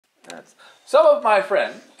Yes. Some of my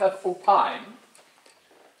friends have opined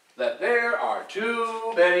that there are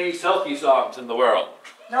too many Selkie songs in the world.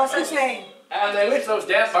 No such thing. And they wish those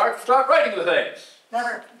damn bards would stop writing the things.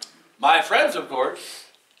 Never. My friends, of course,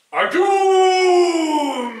 are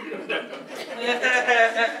doomed!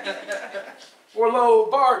 For lo,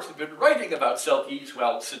 bards have been writing about Selkies,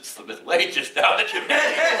 well, since the Middle Ages, now that you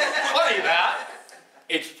mention it. Funny that.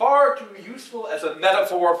 It's far too useful as a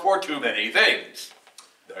metaphor for too many things.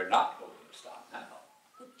 They're not going to stop now.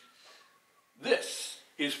 This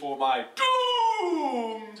is for my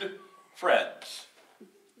doomed friends,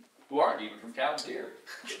 who aren't even from Cantwr.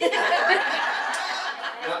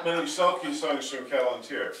 Not many Selkie songs from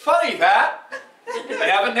Cantwr. Funny that. They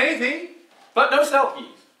have a navy, but no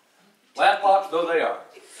Selkies. Landlocked though they are.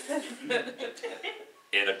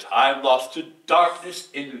 In a time lost to darkness,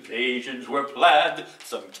 invasions were planned.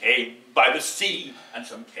 Some came by the sea, and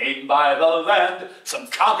some came by the land. Some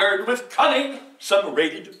conquered with cunning, some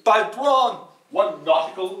raided by brawn. One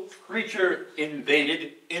nautical creature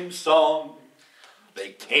invaded in song.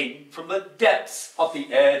 They came from the depths of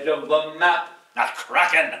the edge of the map. Not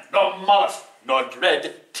kraken, nor mollusk, nor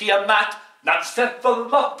dread Tiamat. Not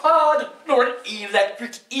cephalopod, nor an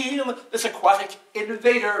electric eel. This aquatic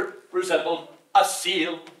invader resembled a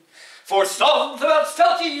seal. For songs about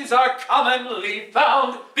Selkies are commonly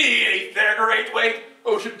found. Beneath their great weight,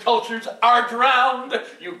 ocean cultures are drowned.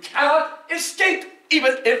 You cannot escape,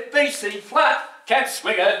 even if they sing flat. Can't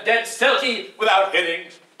swing a dead Selkie without hitting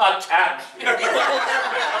a cat.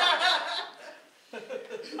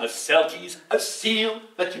 A Selkie's a seal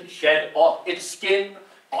that can shed off its skin.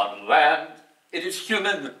 On land, it is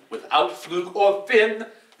human, without fluke or fin.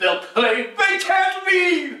 They'll claim they can't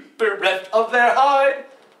leave, bereft of their hide.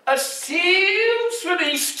 A seal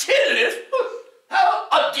swimming stillness, how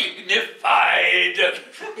undignified.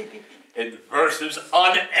 In verses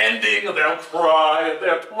unending, they'll cry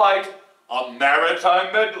their plight. A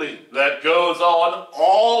maritime medley that goes on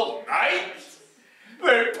all night.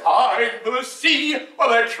 They pine for the sea while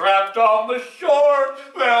they're trapped on the shore.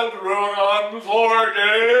 They'll droon on for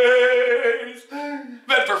days, then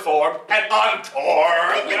perform an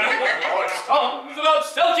encore. Songs about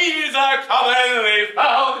Selkies are commonly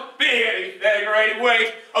found. Beneath their great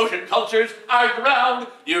weight, ocean cultures are drowned.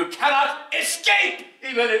 You cannot escape,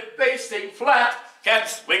 even if they sing flat. Can't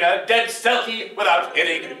swing a dead Selkie without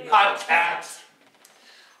hitting a cat.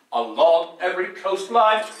 Along every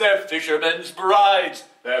coastline, they're fishermen's brides.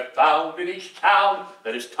 They're found in each town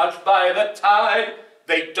that is touched by the tide.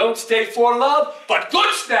 They don't stay for love, but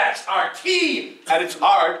good snacks are key. And it's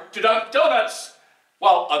hard to dunk donuts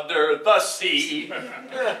while under the sea.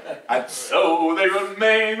 And so they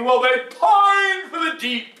remain while they pine for the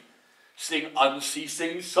deep. Sing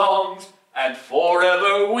unceasing songs and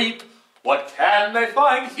forever weep. What can they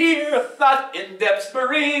find here, that in depths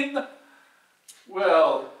marine?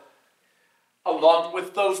 Well, along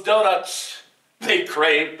with those donuts, they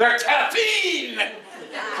crave their caffeine.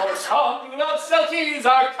 For songs about Selkies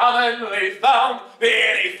are commonly found.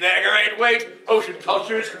 Beneath their great weight, ocean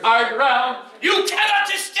cultures are drowned. You cannot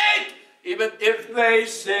escape, even if they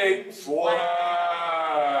sing flat.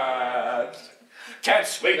 Can't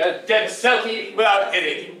swing a dead Selkie without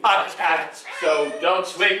hitting a cat. So don't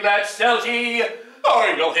swing that Selkie, or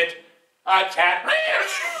you'll hit a cat.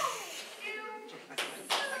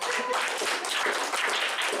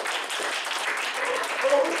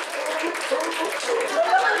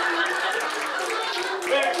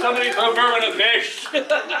 Somebody throw Merwin a fish.